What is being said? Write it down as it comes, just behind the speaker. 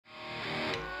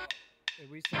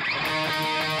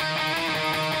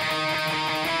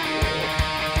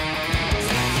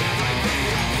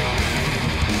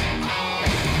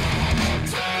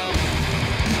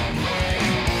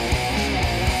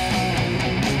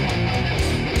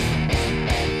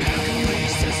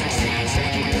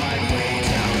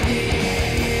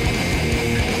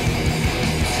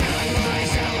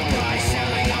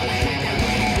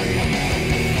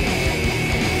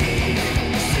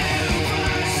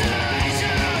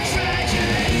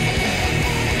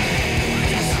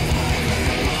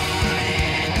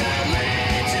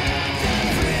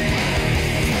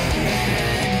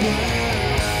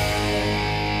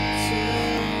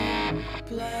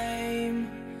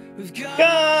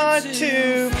Gone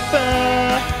too far.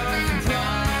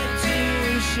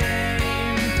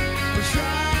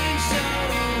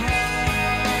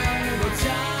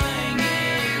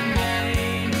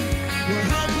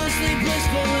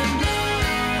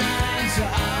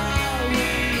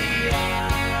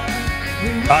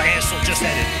 Ansel, just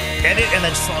edit and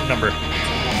then song number.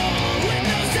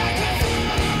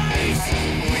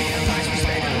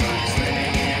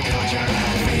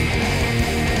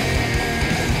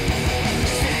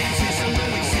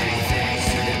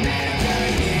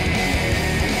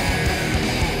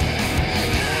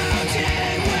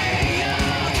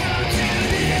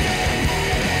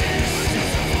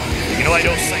 You know I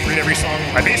don't sight read every song.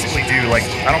 I basically do. Like,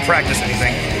 I don't practice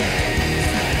anything.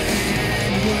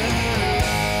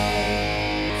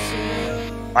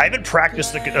 I haven't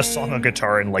practiced a song on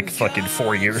guitar in like fucking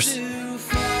 4 years.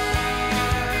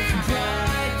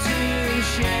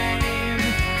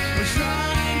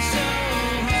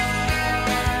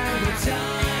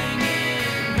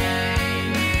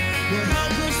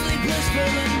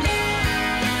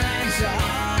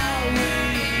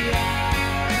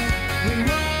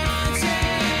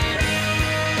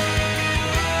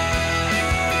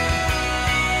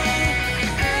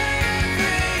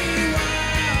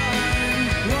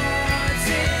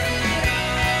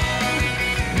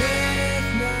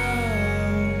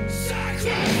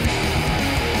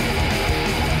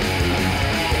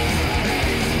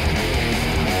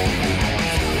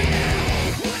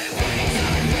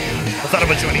 I thought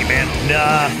about joining a band.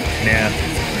 Nah.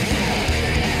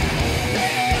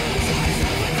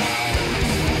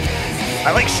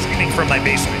 I like streaming from my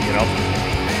basement, you know?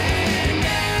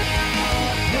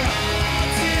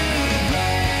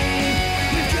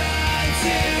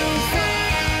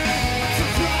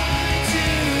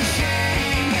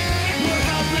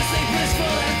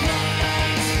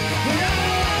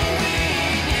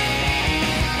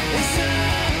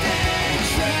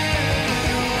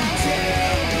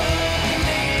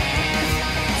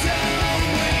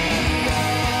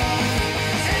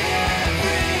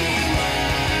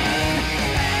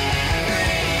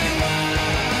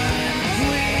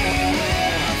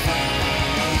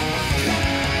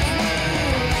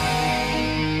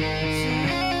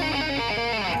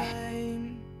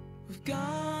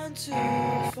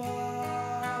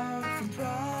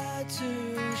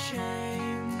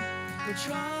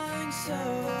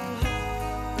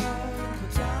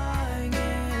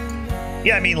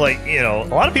 Yeah, I mean, like, you know,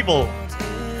 a lot of people,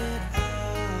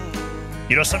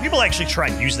 you know, some people actually try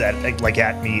and use that, like,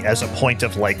 at me as a point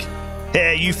of, like,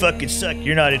 hey, you fucking suck,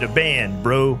 you're not in a band,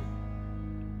 bro.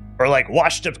 Or, like,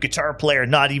 washed up guitar player,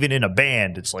 not even in a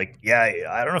band. It's like, yeah,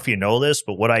 I don't know if you know this,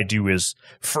 but what I do is,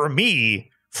 for me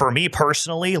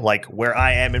personally, like, where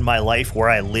I am in my life, where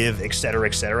I live,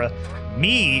 etc.,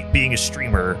 me being a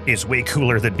streamer is way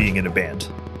cooler than being in a band.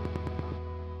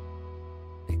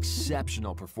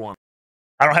 Exceptional performance.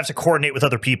 I don't have to coordinate with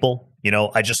other people. You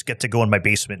know, I just get to go in my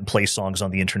basement and play songs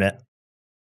on the internet.